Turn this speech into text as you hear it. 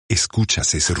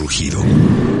¿Escuchas ese rugido?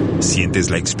 ¿Sientes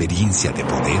la experiencia de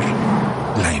poder?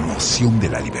 ¿La emoción de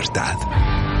la libertad?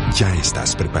 Ya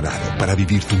estás preparado para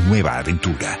vivir tu nueva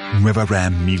aventura. Nueva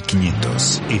Ram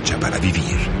 1500, hecha para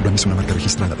vivir. Ram es una marca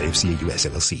registrada de FCA US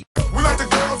LLC.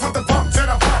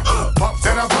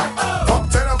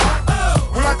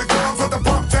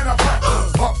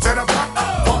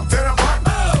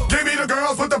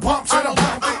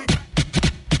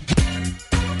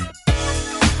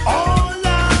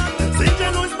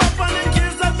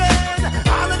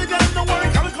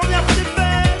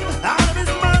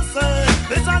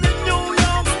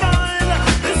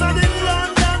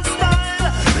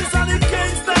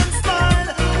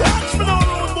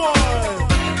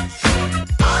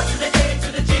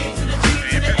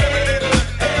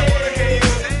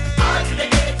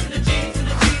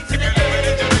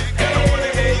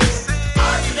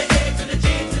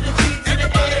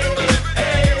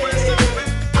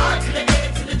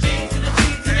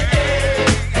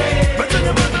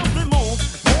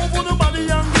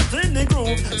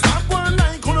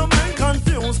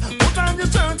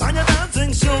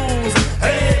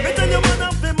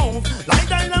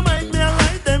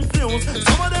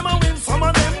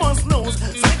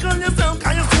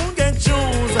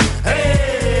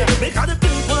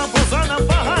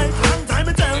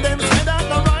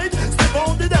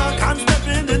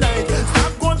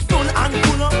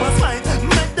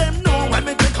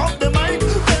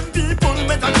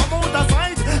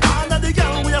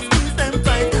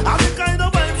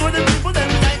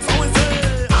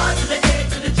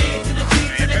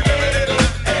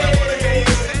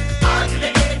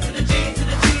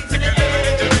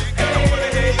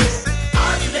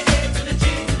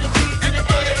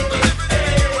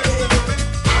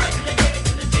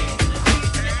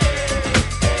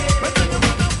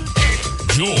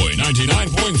 Joy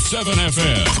 99.7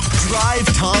 FM. Drive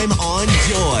time on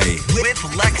Joy with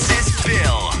Lexus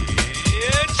Bill.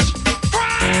 It's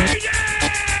Friday!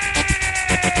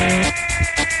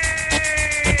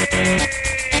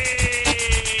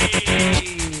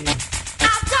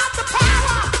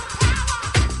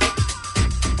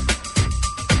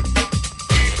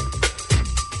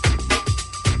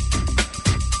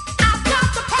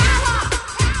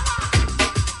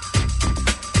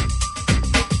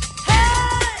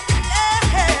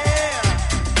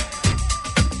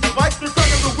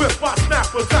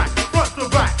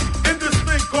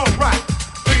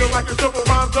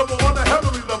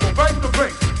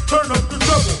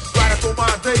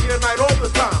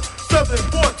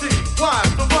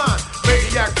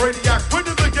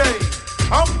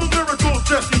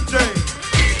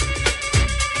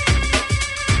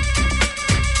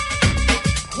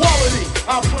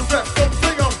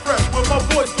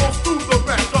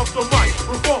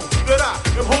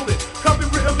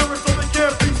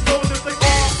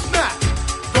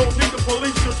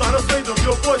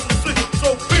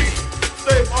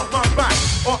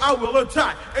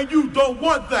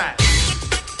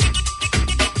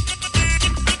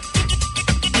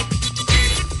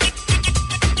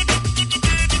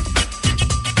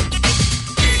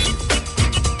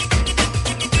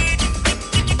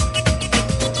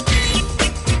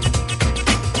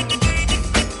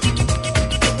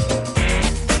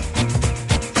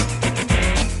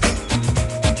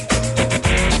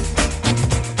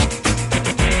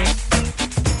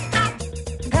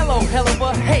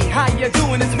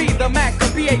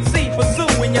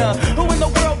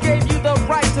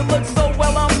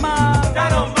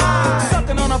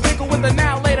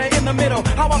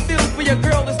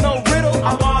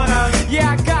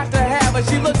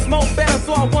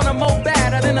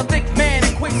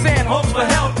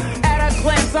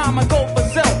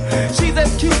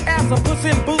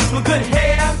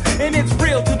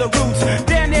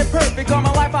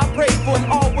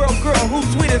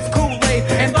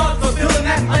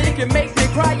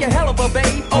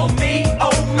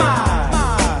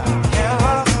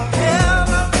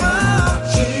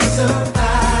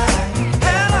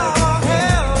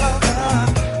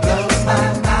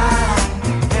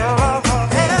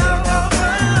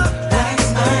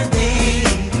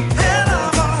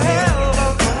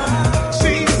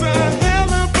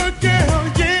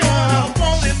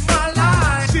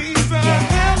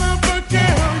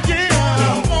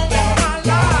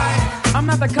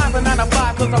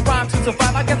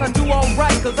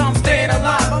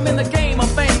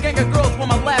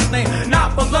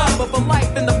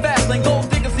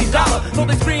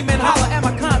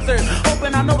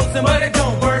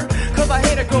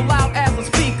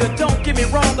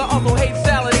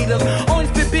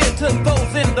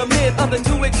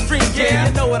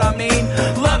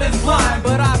 Love is blind,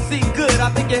 but I see good. I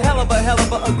think you're hell of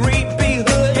a agreed. Be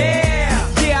hood. Yeah.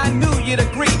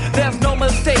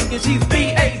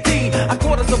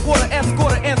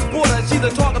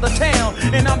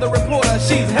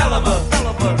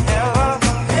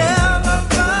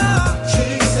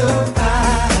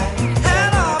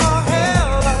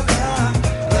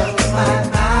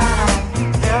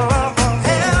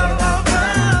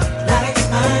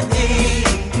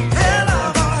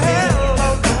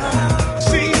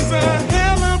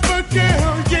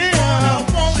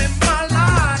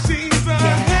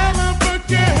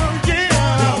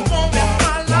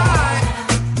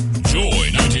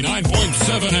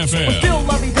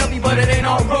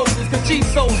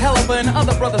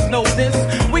 brothers know this.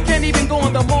 We can't even go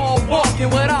in the mall walking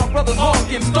without brothers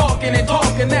hawking, stalking, and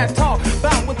talking that talk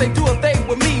about what they do if they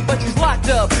with me. But she's locked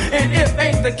up, and if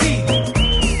ain't the key.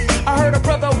 I heard a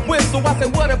brother whistle. I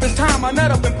said, what if it's time? I nut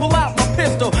up and pull out my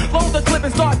pistol. Load the clip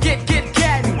and start get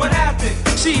catting. What happened?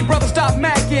 She, brother, stop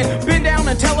macking. Bend down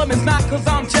and tell him it's not cause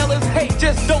I'm jealous. Hey,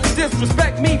 just don't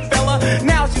disrespect me, fella.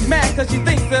 Now she's mad cause she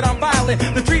thinks that I'm violent.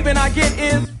 The treatment I get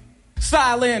is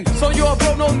silent. So you're a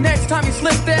bro, no next time he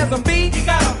slips there's a me. You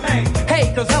gotta pay.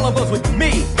 Hey, cause hell of us with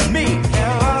me.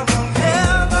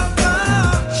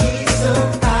 She's so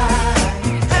fine.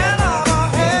 Hell of a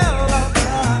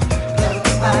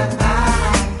looks fine.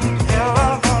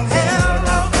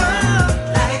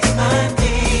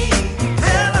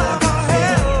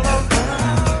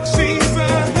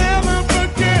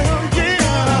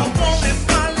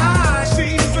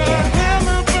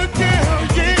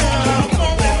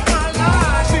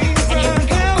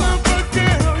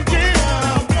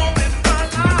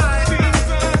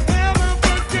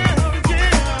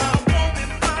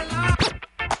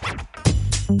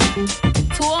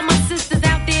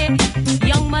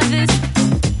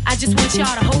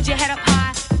 Y'all to hold your head up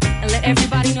high and let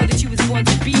everybody know that you was born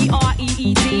to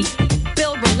B-R-E-E-D.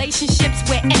 Build relationships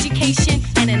where education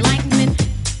and enlightenment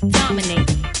dominate.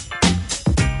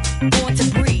 Born to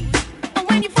breathe. And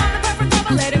when you find the perfect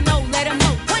lover, let him know.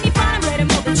 When you find him, let him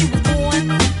know that you was born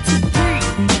to breathe.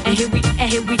 And here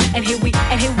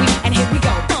we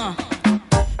go.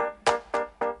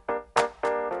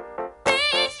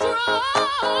 Be strong.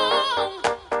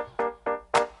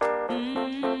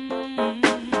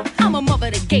 I'm a mother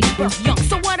that gave birth young.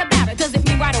 So what about it? Does it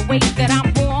mean right away that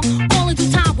I'm wrong? All in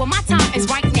due time, well, my time is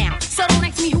right now. So don't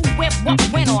ask me who, where, what,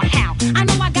 when, or how. I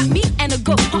know I got me and a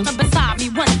good partner beside me.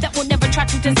 One that will never try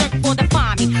to desert or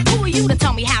defy me. Who are you to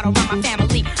tell me how to run my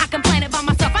family? I can plan it by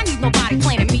myself. I need nobody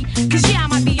planning me. Cause yeah, I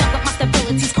might be young, but my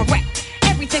stability's correct.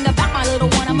 Everything about my little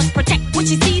one I must protect. What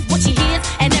she sees, what she hears,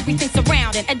 and everything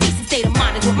surrounding. A decent state of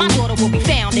mind is what my daughter will be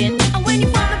found in. And when you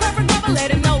find the perfect lover,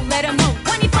 let him know.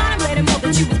 When you find him, let him know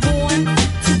that you was born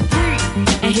to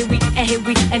breathe. And here we go.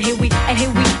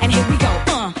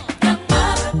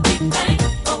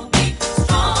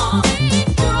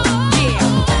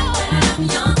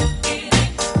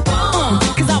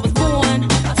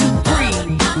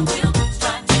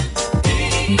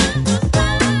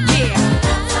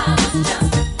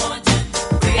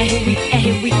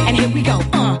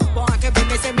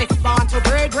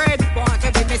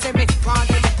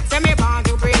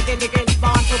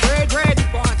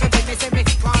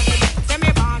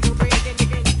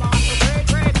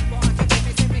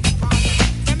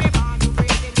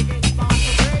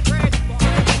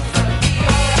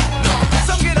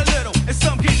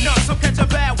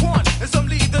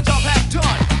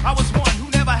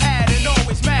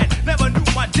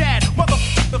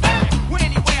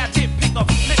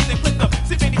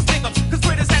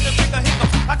 Cause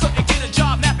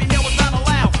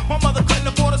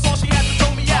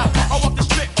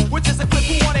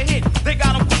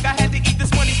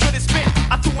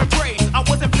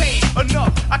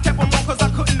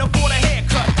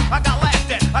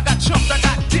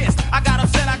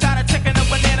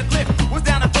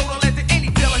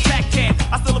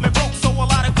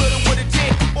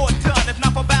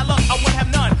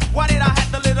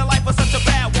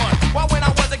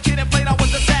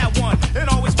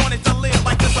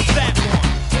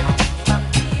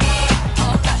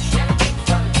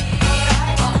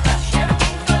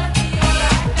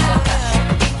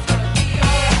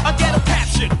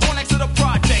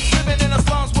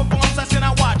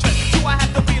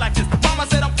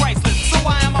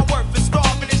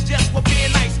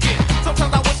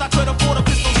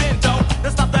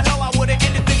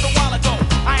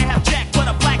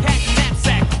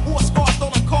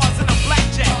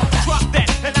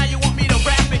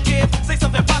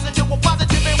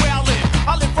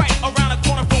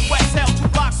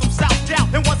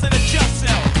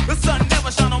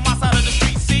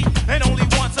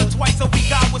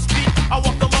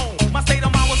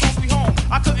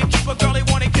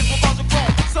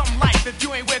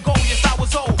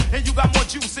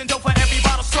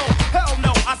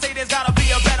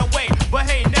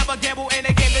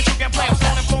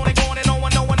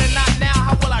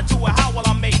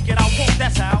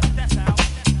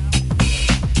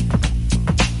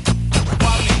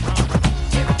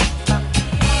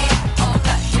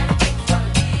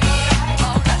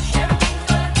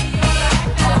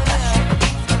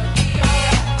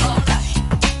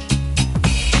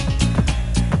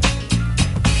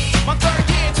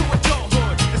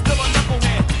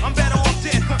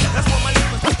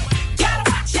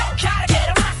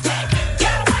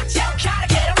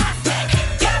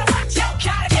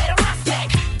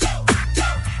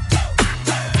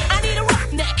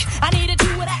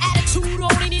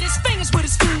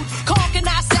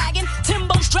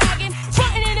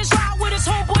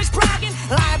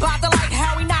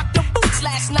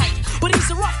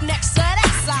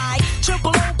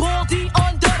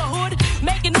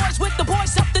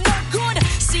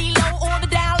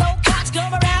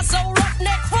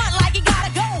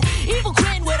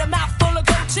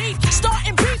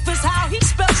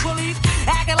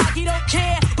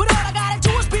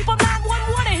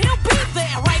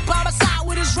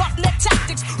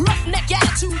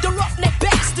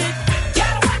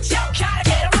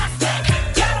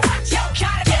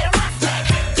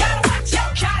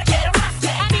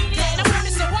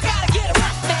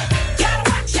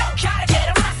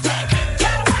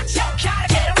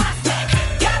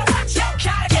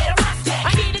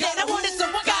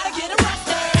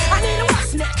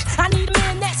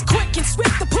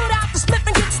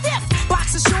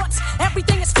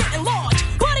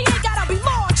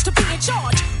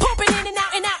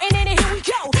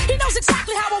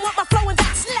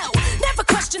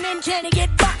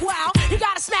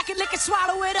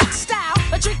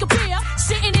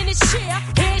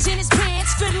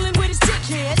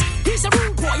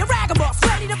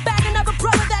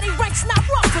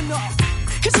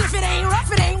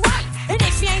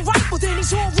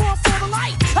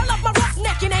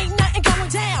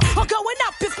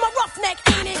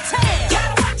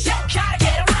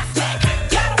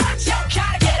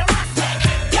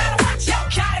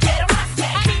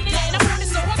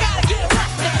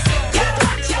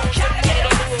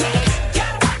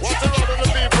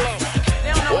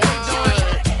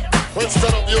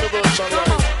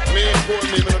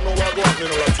me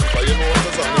no Latifah. You know what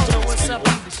the song is? What's up,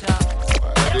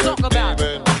 talk about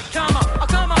it. Come on,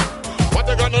 come on. What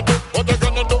they gonna do? What they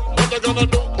gonna do? What they gonna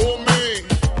do? Oh me.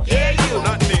 Yeah, you.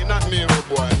 Not me, rude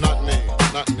boy. Not me.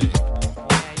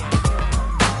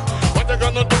 What they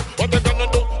gonna do? What they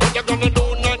gonna do? What they gonna do?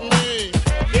 Not me.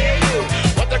 Yeah, you.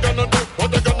 What they gonna do?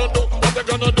 What they gonna do? What they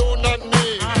gonna do? Not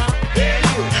me. Yeah,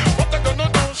 you. What they gonna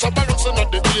do? Shabba Ruxin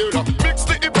at the era. Mix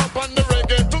the hip hop and the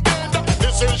reggae together.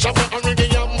 This is Shabba and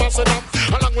reggae ambassador.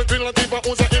 Along with Queen Latifah,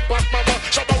 who's a hip hop mama.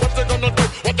 Shabba, what they gonna do?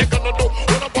 What they gonna do?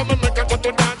 Run up on me, make a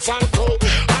to dance and go.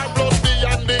 I blows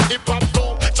beyond the hip hop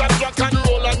too. Chat rock and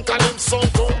roll and call him so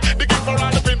cool. The gift for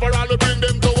all, the pin for all, we bring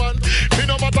them to one. Me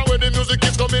no matter where the music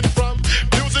is coming from.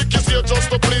 Music is here just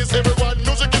to please everyone.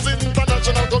 Music is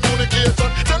international communication.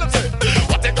 Tell them say,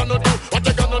 what they gonna do? What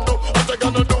they gonna do? What they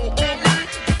gonna do? Oh me?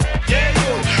 Yeah,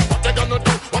 you. What they gonna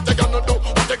do? What they gonna do?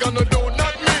 What they gonna do?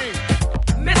 Not me.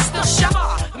 Mr.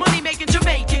 Shabba, money making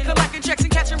Jamaican, collecting checks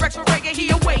and catching wrecks for reggae. He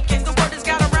awakens. The word has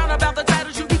got around about the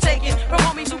titles you be taking from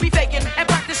homies who be faking and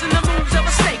practicing the moves of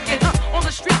a snaking. On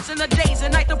the streets in the days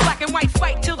and night, the black and white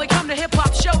fight till they come to hip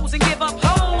hop shows and give up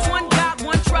hoes. One God,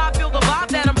 one tribe, feel the vibe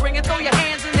that I'm bringing. Throw your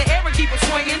hands in the air and keep it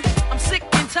swinging. I'm sick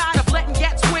and tired of letting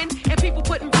cats win and people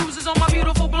putting bruises on my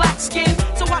beautiful black skin.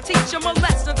 So I teach them a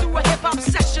lesson through a hip hop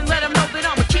session. Let them know that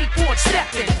I'ma keep on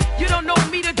stepping. You don't know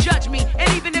me to judge me, and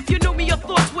even if you knew me, your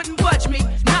thoughts wouldn't budge me.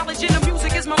 Knowledge in the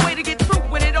music is my way to get through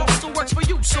when it also works for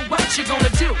you. So what you gonna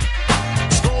do?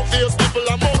 School face people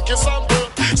are monkey sample.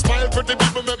 Smile pretty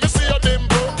people make me see a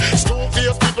dimple. School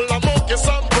face people are monkey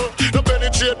sample. No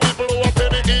penetrate people who are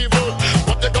penny evil.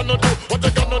 What they gonna do? What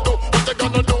they gonna do? What they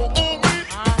gonna do? Oh me.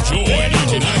 Joy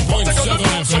 99.7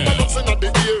 FM. At the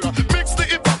era. Mix the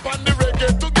hip hop and the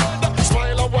reggae together.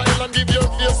 Smile a while and give your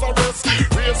face a rest.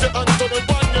 Raise your hand to the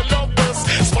one you love best.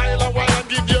 Smile a while and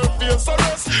give your face a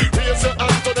rest. Raise your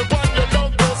hand to the one you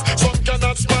love best. Some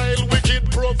cannot smile, wicked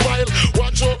profile.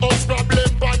 Watch your house problem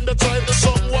on the child.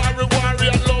 Some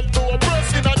warrior love to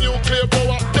oppress in a nuclear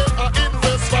power. They are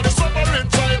invest for the suffering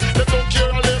child. They don't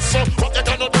care less. So what they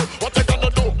gonna do? What they gonna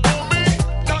do? Oh me,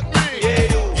 not me.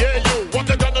 Yeah you. What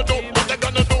they gonna do? What they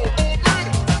gonna do? Oh me,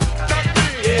 not me.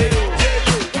 Yeah you.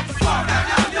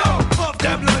 Puff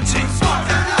that blood cheeks.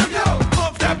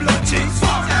 Puff that blood cheeks.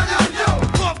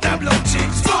 Puff that blood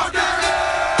cheeks. I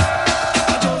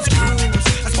just cruise.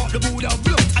 I smoke the mood of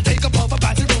blood. I take a puff of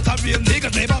battery out of real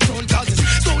niggas never front cause it's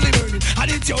slowly burning.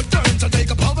 And it's your turn to take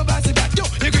a puff of battery back. Yo,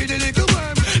 you greedy little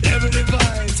worm. Never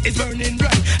divines. It's burning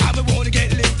bright. I would wanna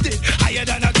get lifted higher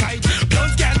than a kite.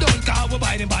 Blood scandal, car we're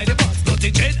biting by the bus. But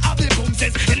the jet of the boom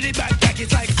says in the backpack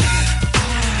it's like,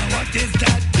 what is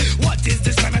that? What is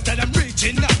this time that I'm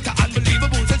reaching after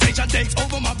unbelievable sensation takes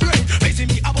over my brain, raising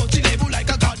me about the level like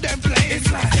a goddamn plane.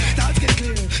 It's like, thoughts get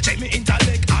clear, check me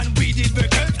intellect and we did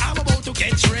record. I'm about to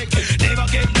get tricked. Never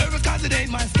get nervous cause it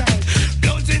ain't my style.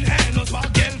 Bloods in hand, no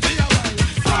spark, girl, for your while.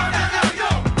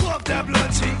 Puff that blood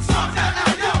cheeks.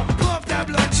 Puff that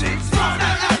blood cheeks.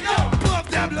 Puff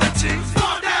that blood cheeks.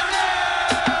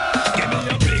 Give me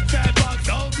a big fat box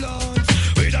of blunts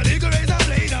with a nigga raise a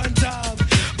blade on top.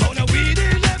 Pound of weed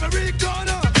in every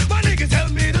corner. My niggas tell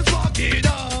me to smoke it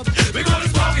up. We gonna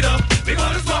smoke it up. We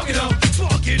gonna smoke it up.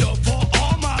 Smoke it up for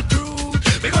all my crew.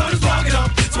 We gonna smoke it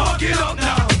up. Smoke it up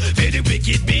now. For the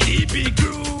wicked BDP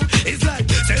crew. It's like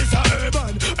Celsa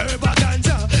urban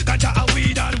ganja. Ganja a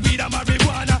weed and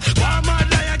marijuana. One man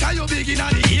like how you big in the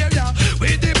area.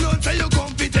 With the blood say you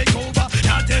come fi take over.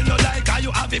 Now tell no like how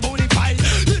you have a bony fight.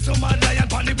 Listen man lion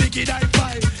pon the wicked I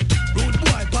fight. Rude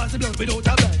boy pass the blood without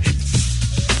a bite.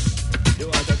 You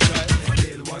want to try? I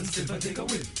bill one stiff and take a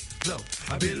whiff. Blow.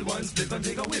 I bill one stiff and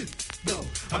take a whiff. Blow.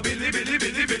 I billy blow.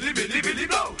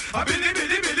 I billy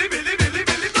blow.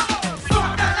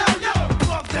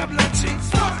 Puff that blood cheeks.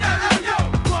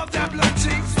 Puff that blood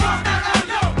cheeks.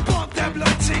 Puff that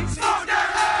blood cheeks.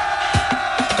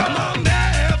 Come on,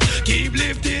 Bev. Keep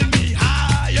lifting me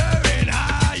higher and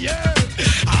higher.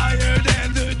 Higher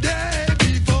than the day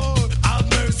before. Have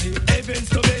mercy, heavens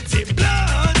to Betsy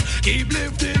blood. Keep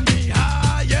lifting me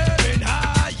higher and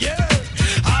higher.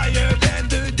 Higher than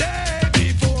the day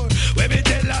before. When me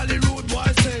tell all the road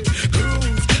boys say,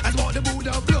 cruise. I smoke the mood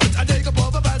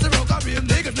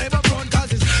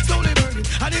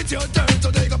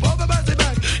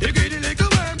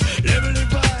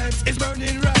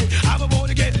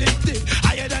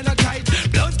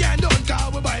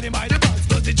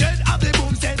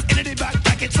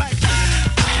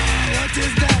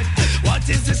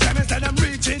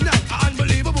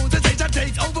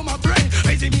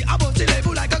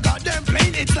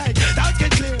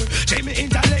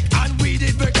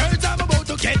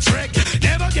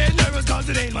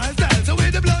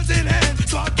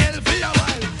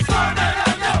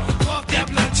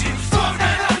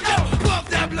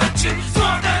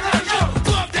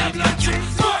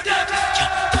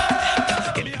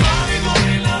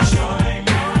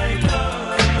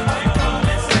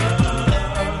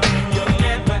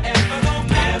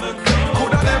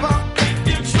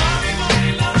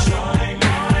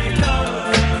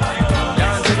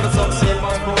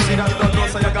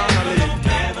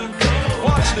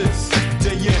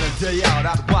day out,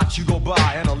 I'd watch you go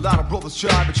by. And a lot of brothers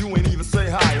try, but you ain't even say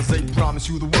hi. As they promise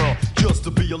you the world just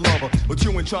to be your lover. But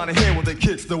you ain't trying to hear when they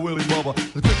kicks the willy rubber.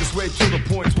 The quickest way to the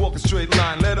point is walk a straight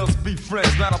line. Let us be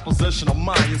friends, not a possession of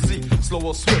mine. You see, slow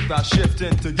or swift, I shift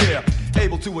into gear.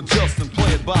 Able to adjust and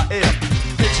play it by ear.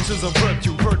 Patience is a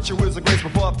virtue is a grace.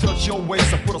 Before I touch your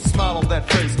waist, I put a smile on that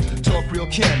face. Talk real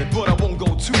candid, but I won't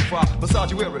go too far.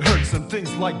 Massage you where it hurts and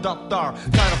things like that are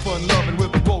kind of fun loving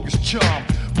with a roguish charm.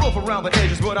 Rough around the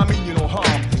edges, but I mean you no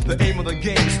harm. The aim of the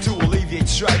game is to alleviate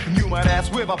strife. And you might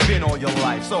ask, where have I been all your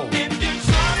life? So, see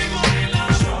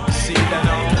that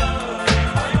now?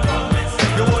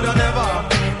 You woulda never.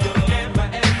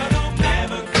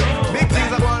 Big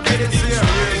things I want me to see.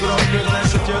 Without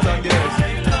business, it just don't get it.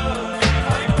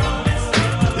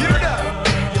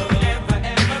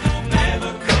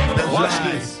 Watch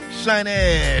this. Shine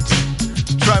it.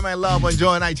 Try My Love on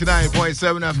Joy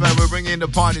 99.7 FM. We're bringing the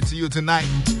party to you tonight.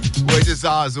 We're just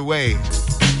hours away.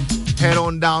 Head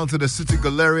on down to the City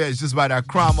Galleria. It's just by that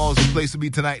Cromwell's, the place to be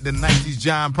tonight. The 90s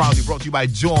Jam, proudly brought to you by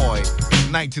Joy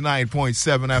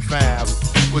 99.7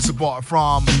 FM. With support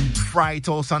from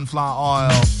Frito Sunflower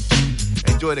Oil.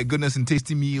 Enjoy the goodness and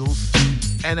tasty meals.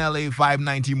 NLA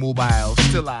 590 mobile.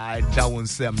 Still I down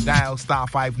some. Dial star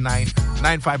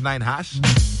 959 hash.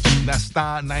 That's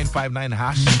star 959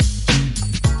 hash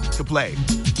to play.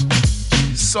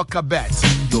 Soccer Bet,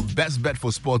 your best bet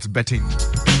for sports betting.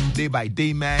 Day by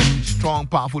day, man. Strong,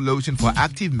 powerful lotion for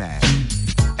active man.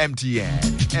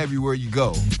 MTN, everywhere you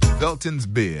go. Belton's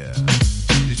Beer.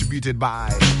 Distributed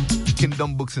by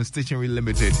Kingdom Books and Stationery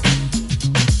Limited.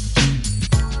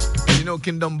 And you know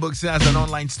Kingdom Books has an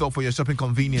online store for your shopping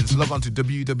convenience. Log on to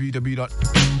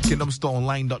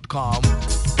www.kingdomstoreonline.com.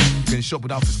 You can shop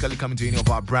without physically coming to any of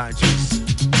our branches.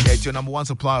 Yeah, it's your number one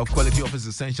supplier of quality office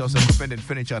essentials, equipment, and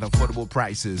furniture at affordable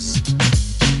prices.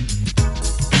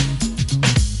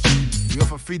 We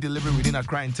offer free delivery within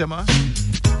Accra and Tema,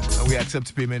 and we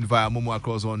accept payment via Momo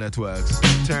across all networks.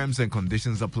 Terms and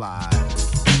conditions apply.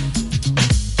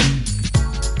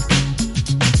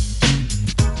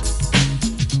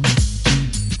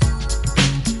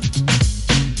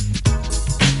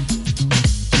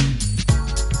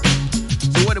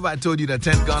 What if I told you that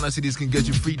 10 Ghana cities can get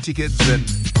you free tickets and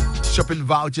shopping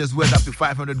vouchers worth up to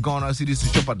 500 Ghana cities to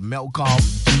shop at Melcom?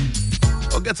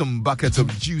 Or get some buckets of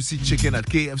juicy chicken at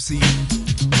KFC?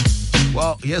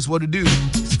 Well, here's what to do.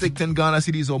 Stick 10 Ghana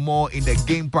cities or more in the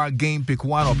Game Park Game Pick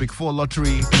 1 or Pick 4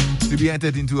 lottery to be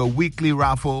entered into a weekly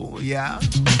raffle, yeah?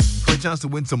 For a chance to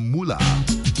win some moolah.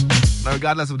 Now,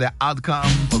 regardless of the outcome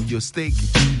of your stake,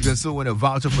 you can still win a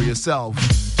voucher for yourself.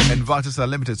 And vouchers are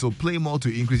limited, so play more to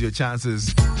increase your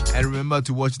chances. And remember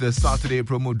to watch the Saturday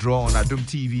promo draw on Adum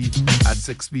TV at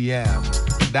 6 p.m.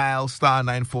 Dial star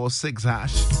 946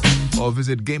 hash or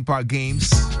visit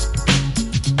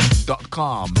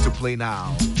GameParkGames.com to play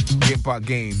now. Game Park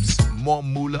Games, more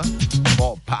moolah,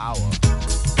 more power.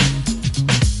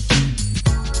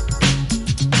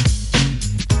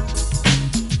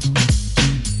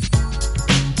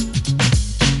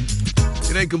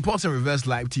 You know, you can pause and reverse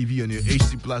live TV on your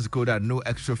HD Plus decoder at no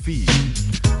extra fee.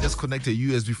 Just connect a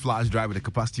USB flash drive with a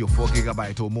capacity of 4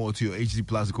 GB or more to your HD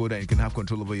Plus decoder and you can have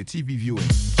control over your TV viewing.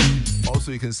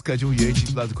 Also, you can schedule your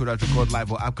HD Plus decoder to record live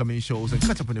or upcoming shows and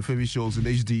catch up on your favorite shows in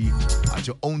HD at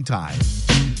your own time.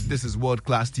 This is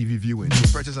world-class TV viewing. So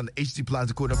purchase an HD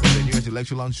Plus decoder from the nearest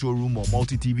Electroland showroom or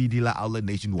multi-TV dealer outlet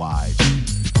nationwide.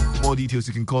 For more details,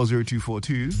 you can call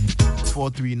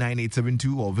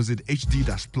 0242-439872 or visit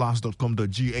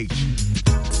hd-plus.com.gh.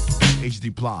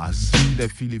 HD Plus, the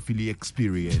Philly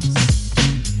experience.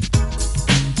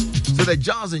 So the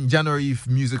Jazz in January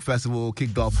Music Festival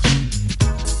kicked off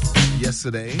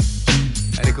yesterday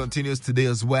and it continues today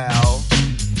as well.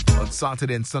 On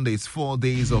Saturday and Sunday, it's 4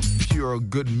 days of pure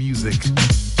good music,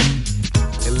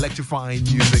 electrifying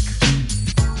music,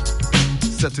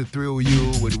 set to thrill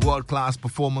you with world-class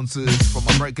performances from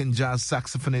American jazz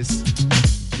saxophonist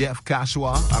Jeff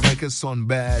Cashua, American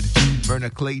Songbird,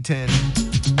 Verna Clayton,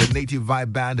 the Native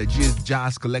Vibe Band, the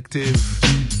Jazz Collective,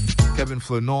 Kevin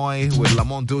Flournoy with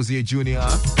Lamont Dozier Jr.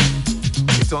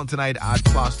 It's on tonight at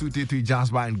Plus 233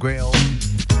 Jazz Bar and Grill,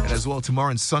 and as well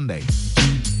tomorrow and Sunday.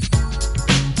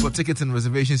 For tickets and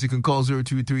reservations, you can call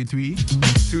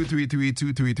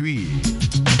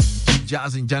 0233-233-233.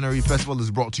 Jazz in January Festival is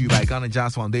brought to you by Ghana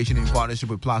Jazz Foundation in partnership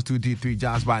with Plus 233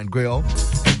 Jazz Bar and Grill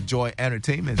and Joy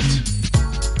Entertainment.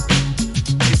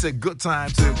 It's a good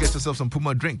time to get yourself some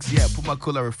Puma drinks. Yeah, Puma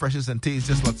Cola refreshes and tastes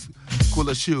just like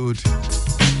Cola should.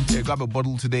 Yeah, grab a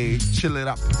bottle today, chill it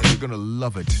up, and you're gonna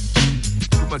love it.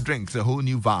 Puma drinks, a whole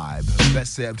new vibe.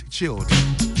 Best served chilled.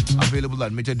 Available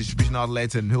at major distribution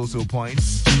outlets and wholesale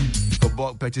points. For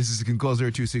bulk purchases, you can call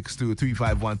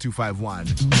 0262-351-251.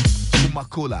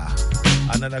 Umakola,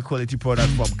 another quality product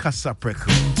from Casa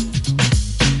Preco.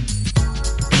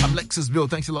 I'm Lexus Bill.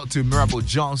 Thanks a lot to Mirabel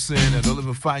Johnson and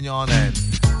Oliver Fagnon. And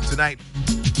tonight,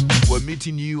 we're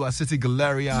meeting you at City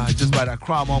Galleria just by the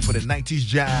Cramon for the 90s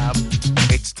Jam.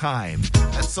 It's time.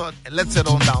 Let's head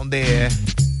on down there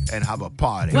and have a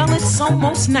party. Well, it's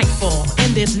almost nightfall,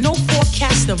 and there's no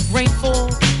forecast of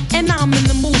rainfall. And I'm in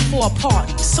the mood for a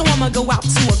party, so I'ma go out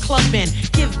to a club and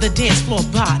give the dance floor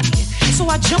body. So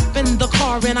I jump in the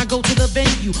car and I go to the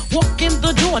venue. Walk in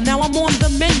the door, now I'm on the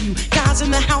menu. Guys in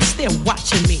the house, they're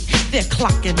watching me. They're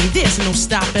clocking me, there's no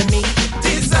stopping me.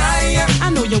 Desire, I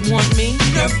know you want me.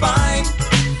 You're fine.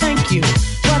 Thank you.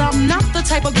 But I'm not the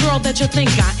type of girl that you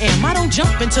think I am. I don't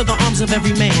jump into the arms of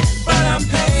every man. But I'm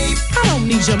paid. I don't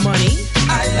need your money.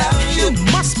 I love you. You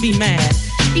must be mad.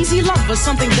 Easy love was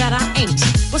something that I ain't.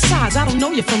 Besides, I don't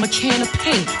know you from a can of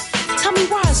paint. Tell me,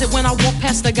 why is it when I walk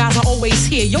past the guys I always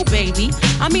hear, yo baby?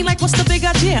 I mean, like, what's the big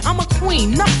idea? I'm a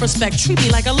queen, enough respect, treat me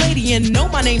like a lady. And no,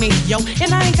 my name ain't yo,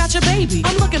 and I ain't got your baby.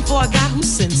 I'm looking for a guy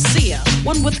who's sincere,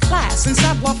 one with class and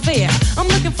savoir-faire. I'm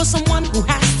looking for someone who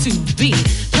has to be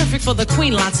perfect for the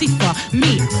Queen Latifah,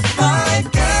 me. My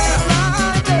girl,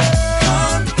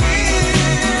 come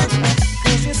here,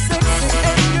 'cause you're sexy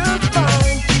and you're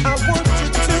fine. I want you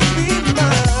to be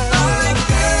mine. My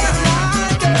girl,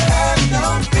 have no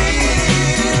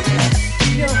fear.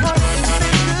 Your heart is in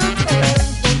good hands,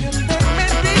 so you let me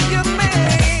be your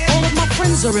man. All of my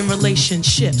friends are in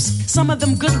relationships. Some of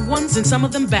them good ones and some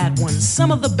of them bad ones.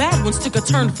 Some of the bad ones took a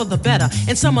turn for the better,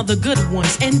 and some of the good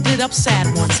ones ended up sad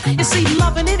ones. You see,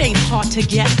 loving it ain't hard to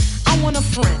get. I want a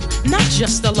friend, not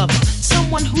just a lover.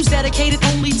 Someone who's dedicated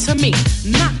only to me,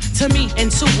 not to me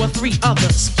and 2 or 3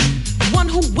 others. One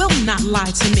who will not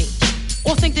lie to me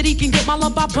or think that he can get my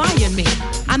love by buying me.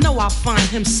 I know I'll find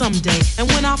him someday, and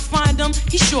when I find him,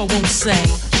 he sure won't say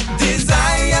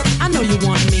desire. I know you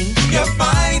want me. You're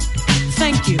fine.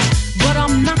 Thank you. But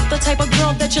I'm not the type of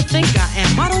girl that you think I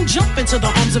am. I don't jump into the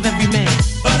arms of every man.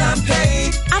 But I'm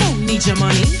paid. I don't need your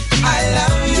money. I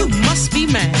love you. You must be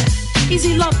mad.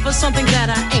 Easy love for something that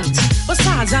I ain't.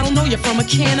 Besides, I don't know you from a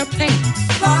can of paint.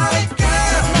 My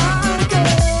girl,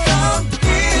 come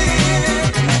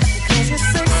here, 'cause you're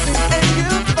sexy and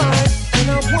you're fine, and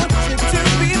I want you to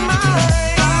be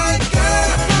mine. My girl,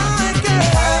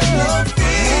 have no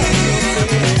fear.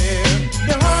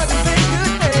 Your heart is in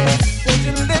good hands, won't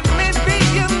you let me be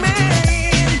your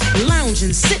man?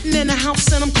 Lounging, sitting in the house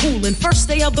and I'm coolin'. First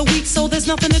day of the week, so there's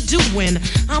nothing to do when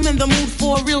I'm in the mood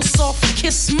for a real soft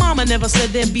kiss. Mama never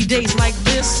said there'd be days like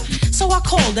this, so I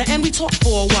called her and we talked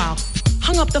for a while.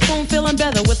 Hung up the phone feeling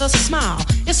better with a smile.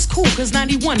 It's cool 'cause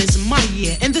 91 is my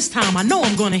year, and this time I know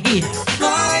I'm gonna hear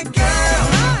my girl,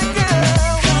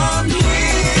 come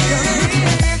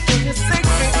here, 'cause you're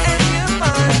sexy and you're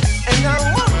fine, and I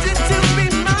want you to be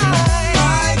mine.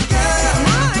 My girl,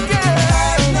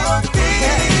 have no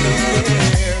fear.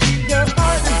 Your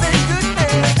heart is in good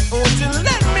hands, won't you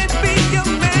let me be your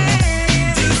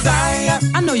man? Desire,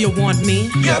 I know you want me.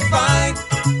 You're fine.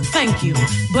 Thank you,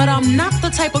 but I'm not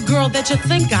the type of girl that you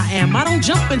think I am. I don't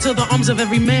jump into the arms of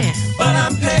every man. But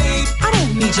I'm paid. I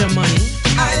don't need your money.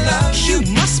 I love you. You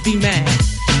must be mad.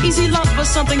 Easy love for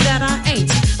something that I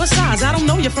ain't. Besides, I don't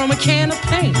know you from a can of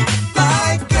paint.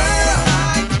 My girl,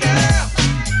 my girl.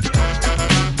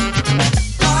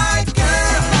 My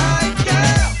girl, my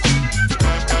girl.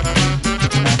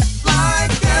 My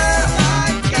girl, my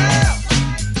girl.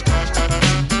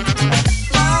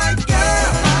 My girl,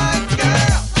 my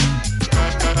girl.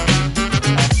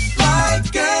 My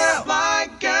girl, my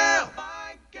girl.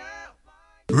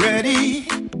 Ready?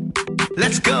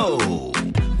 Let's go.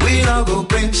 We all go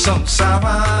bring some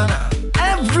savannah.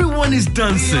 Everyone is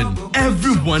dancing,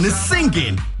 everyone is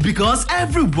singing, because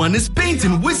everyone is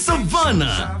painting with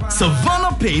Savannah.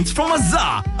 Savannah paints from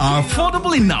Azar are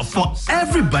affordable enough for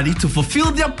everybody to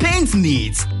fulfill their paint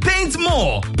needs. Paint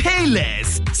more, pay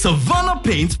less. Savannah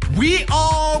paints, we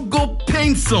all go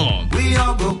paint some. We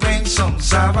all go paint some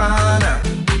savannah.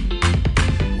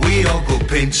 We all go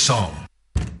paint some.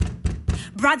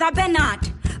 Brother Bernard.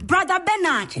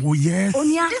 Oh, yes.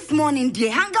 Onya, this morning,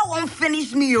 dear, hunger won't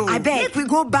finish me, oh. I beg. If we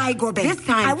go buy, go back. This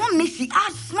time, I want me she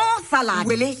add small salad.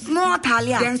 Really? Small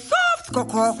talia. Then soft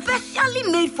Coco. Specially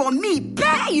made for me.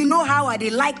 Bear, you know how I dey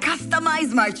like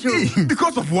customize my shoes.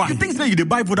 Because of what? You think say you dey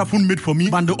buy Vodafone made for me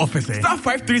bundle offers? Star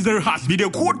 530 has be the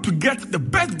code to get the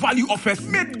best value offers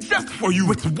made just for you.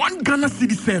 With 1 Ghana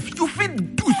cedi safe, you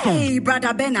fit do so. Hey,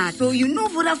 brother Bernard, so you know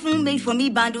Vodafone made for me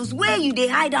bundles where you dey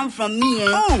hide them from me, eh?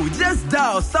 Oh, just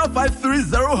dial star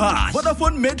 530 hash.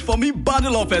 Vodafone made for me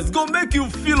bundle offers go make you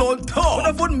feel on top.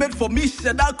 Vodafone made for me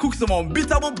Sheda cook some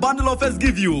unbeatable bundle offers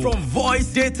give you. From voice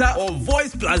data or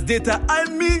voice plus data, I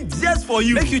mean just for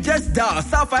you. Make you just dial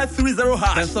star 530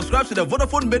 hash and subscribe to the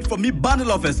Vodafone made for me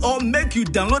bundle offers or make you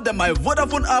download the My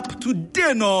Vodafone app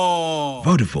today, no.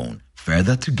 Vodafone,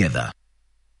 further together.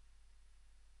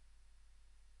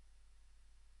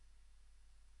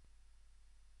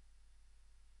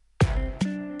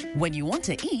 When you want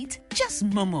to eat, just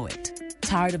Momo it.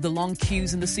 Tired of the long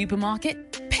queues in the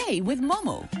supermarket? Pay with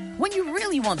Momo. When you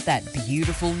really want that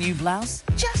beautiful new blouse,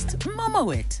 just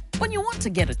Momo it. When you want to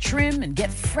get a trim and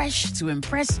get fresh to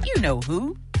impress you know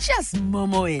who, just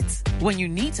Momo it. When you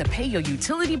need to pay your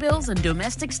utility bills and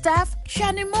domestic staff,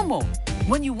 Shani Momo.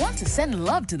 When you want to send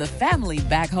love to the family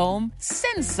back home,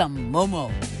 send some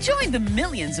Momo. Join the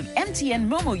millions of MTN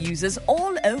Momo users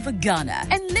all over Ghana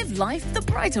and live life the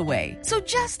brighter way. So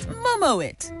just Momo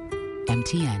it.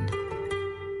 MTN.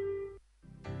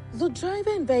 The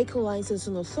Driver and Vehicle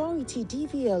Licensing Authority,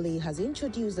 DVLA, has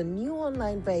introduced a new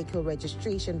online vehicle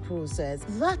registration process.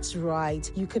 That's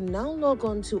right. You can now log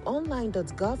on to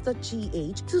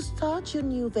online.gov.gh to start your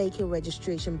new vehicle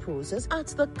registration process at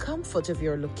the comfort of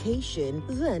your location.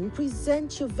 Then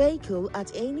present your vehicle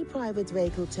at any private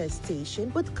vehicle test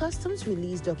station with customs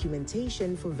release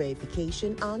documentation for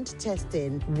verification and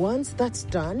testing. Once that's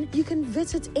done, you can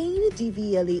visit any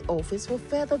DVLA office for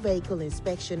further vehicle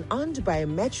inspection and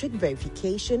biometric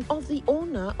verification of the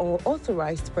owner or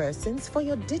authorized persons for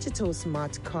your digital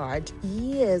smart card.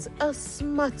 Yes, a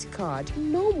smart card.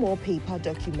 No more paper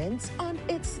documents, and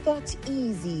it's that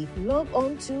easy. Log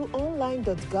on to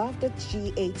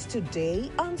online.gov.gh today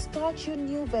and start your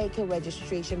new vehicle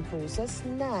registration process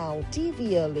now.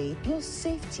 DVLA, your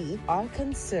safety, our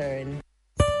concern.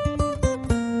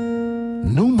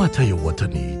 No matter your water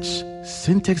needs,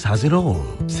 Syntex has it all.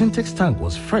 Syntex Tank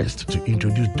was first to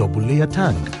introduce double layer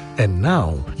tank, and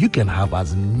now you can have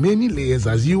as many layers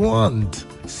as you want.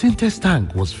 Syntex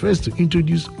Tank was first to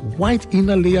introduce white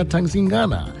inner layer tanks in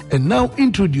Ghana, and now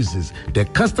introduces the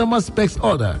customer specs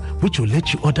order, which will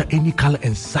let you order any color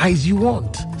and size you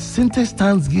want. Syntex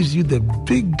Tanks gives you the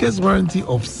biggest warranty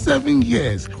of 7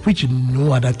 years, which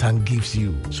no other tank gives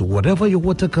you. So whatever your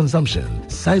water consumption,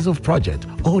 size of project,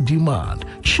 or demand,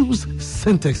 choose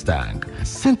Syntex Tank.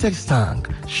 Syntex Tank,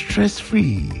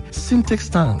 stress-free. Syntex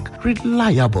Tank,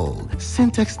 reliable.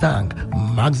 Syntex Tank,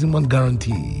 maximum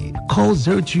guarantee. Call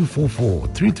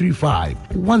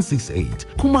 0244-335-168,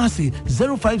 Kumasi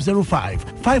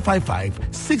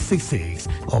 0505-555-666,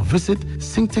 or visit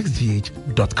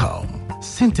syntexgh.com.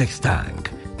 Syntex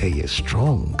Tank, a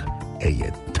strong,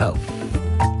 a tough.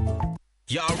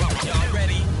 Y'all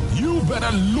ready? You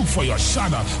better look for your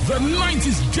shadow. The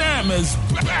 90s jam is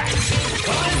back.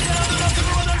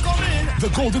 The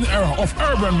golden era of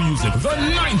urban music. The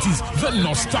 90s, the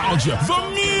nostalgia, the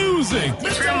music.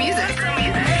 Real music.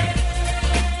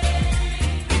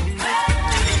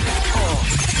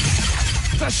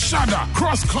 The Shada,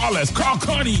 Cross Collars,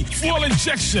 Kalkani, Fuel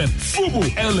Injection, Fubu,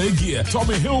 LA Gear,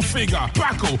 Tommy Hilfiger,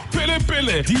 Paco, Pele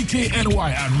Pele,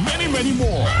 DKNY, and many, many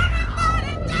more.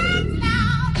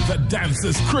 The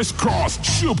dancers crisscross,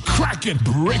 shoop, cracking,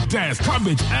 breakdance,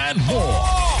 cabbage, and more.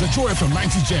 The Joy FM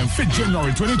 90 Jam, 5th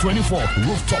January 2024,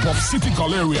 rooftop of City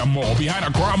Galleria Mall behind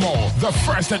Accra Mall. The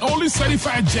first and only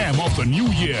certified jam of the new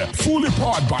year. Fully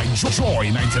powered by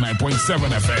Joy 99.7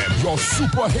 FM, your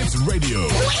super hits radio.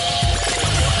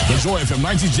 The Joy FM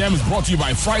 90 Jam is brought to you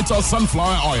by Fighter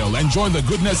Sunflower Oil. Enjoy the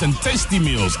goodness and tasty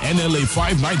meals. NLA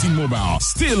 519 Mobile.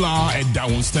 Still at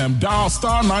Downstem. Dial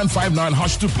star 959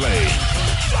 hash to play.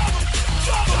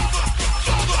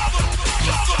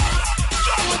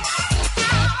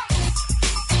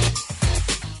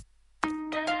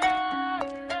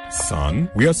 Son,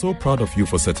 we are so proud of you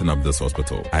for setting up this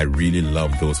hospital. I really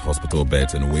love those hospital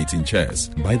beds and waiting chairs.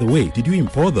 By the way, did you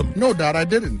import them? No, Dad, I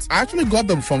didn't. I actually got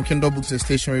them from Kindle Books and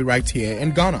Stationery right here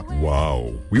in Ghana.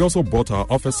 Wow. We also bought our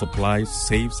office supplies,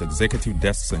 safes, executive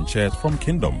desks and chairs from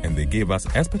Kingdom, and they gave us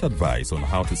expert advice on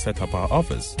how to set up our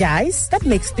office. Guys, that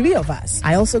makes 3 of us.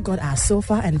 I also got our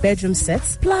sofa and bedroom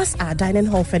sets, plus our dining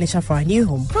hall furniture for our new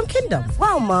home from Kingdom.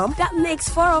 Wow, Mom, that makes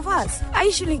 4 of us. I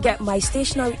usually get my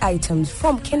stationery items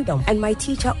from Kingdom. well. And my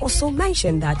teacher also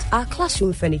mentioned that our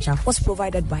classroom furniture was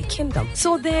provided by Kingdom.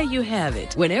 So there you have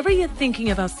it. Whenever you're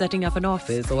thinking about setting up an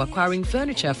office or acquiring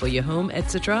furniture for your home,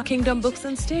 etc., Kingdom Books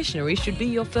and Stationery should be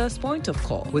your first point of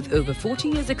call. With over 40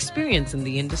 years experience in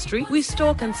the industry, we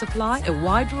stock and supply a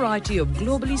wide variety of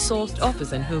globally sourced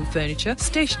office and home furniture,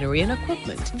 stationery and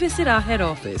equipment. Visit our head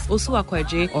office, Osu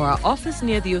Akwaje, or our office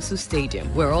near the Osu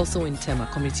Stadium. We're also in Tema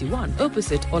Community 1,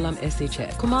 opposite Olam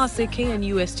SHF, Kumasi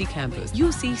KNUST campus,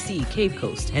 UCC Cape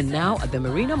Coast, and now at the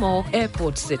Marina Mall,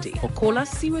 Airport City. Or call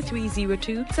us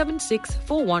 0302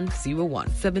 764101,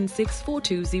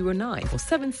 764209, or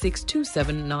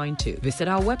 762792. Visit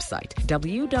our website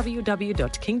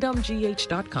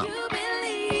www.kingdomgh.com.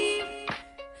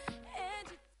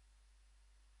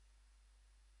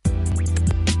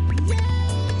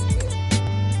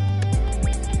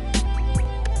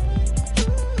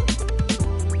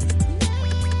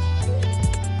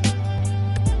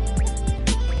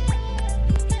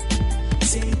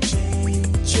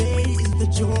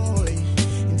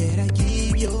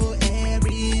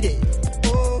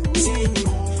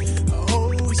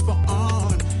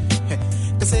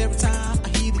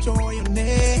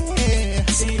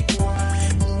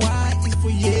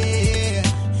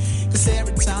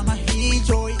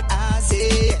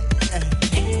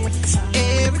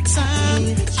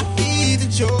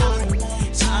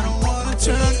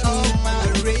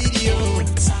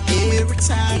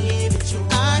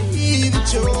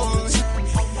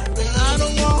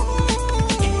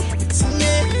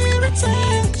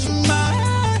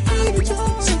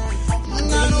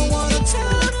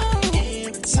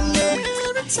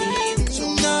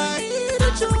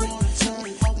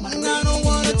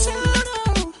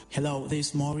 Hello, this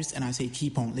is Morris, and I say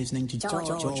keep on listening to George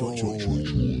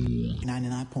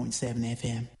 99.7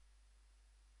 FM.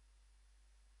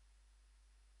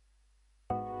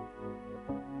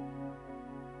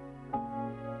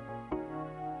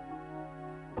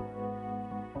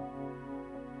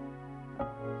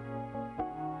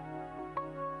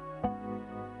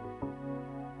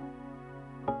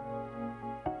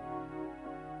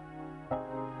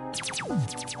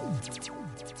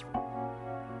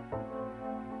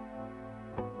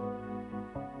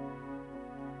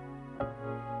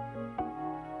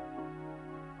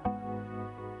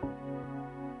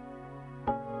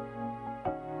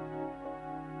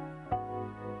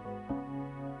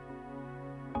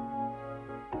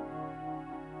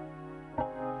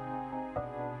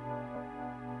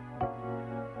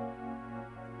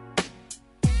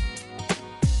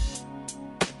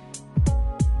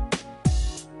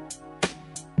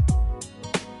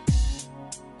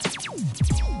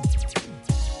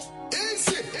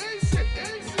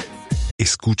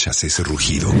 ¿Escuchas ese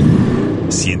rugido?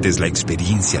 ¿Sientes la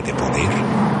experiencia de poder?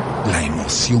 ¿La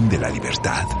emoción de la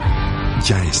libertad?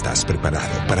 Ya estás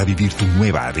preparado para vivir tu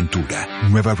nueva aventura.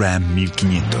 Nueva Ram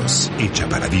 1500, hecha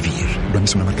para vivir. Ram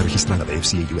es una marca registrada de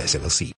FCA US LLC.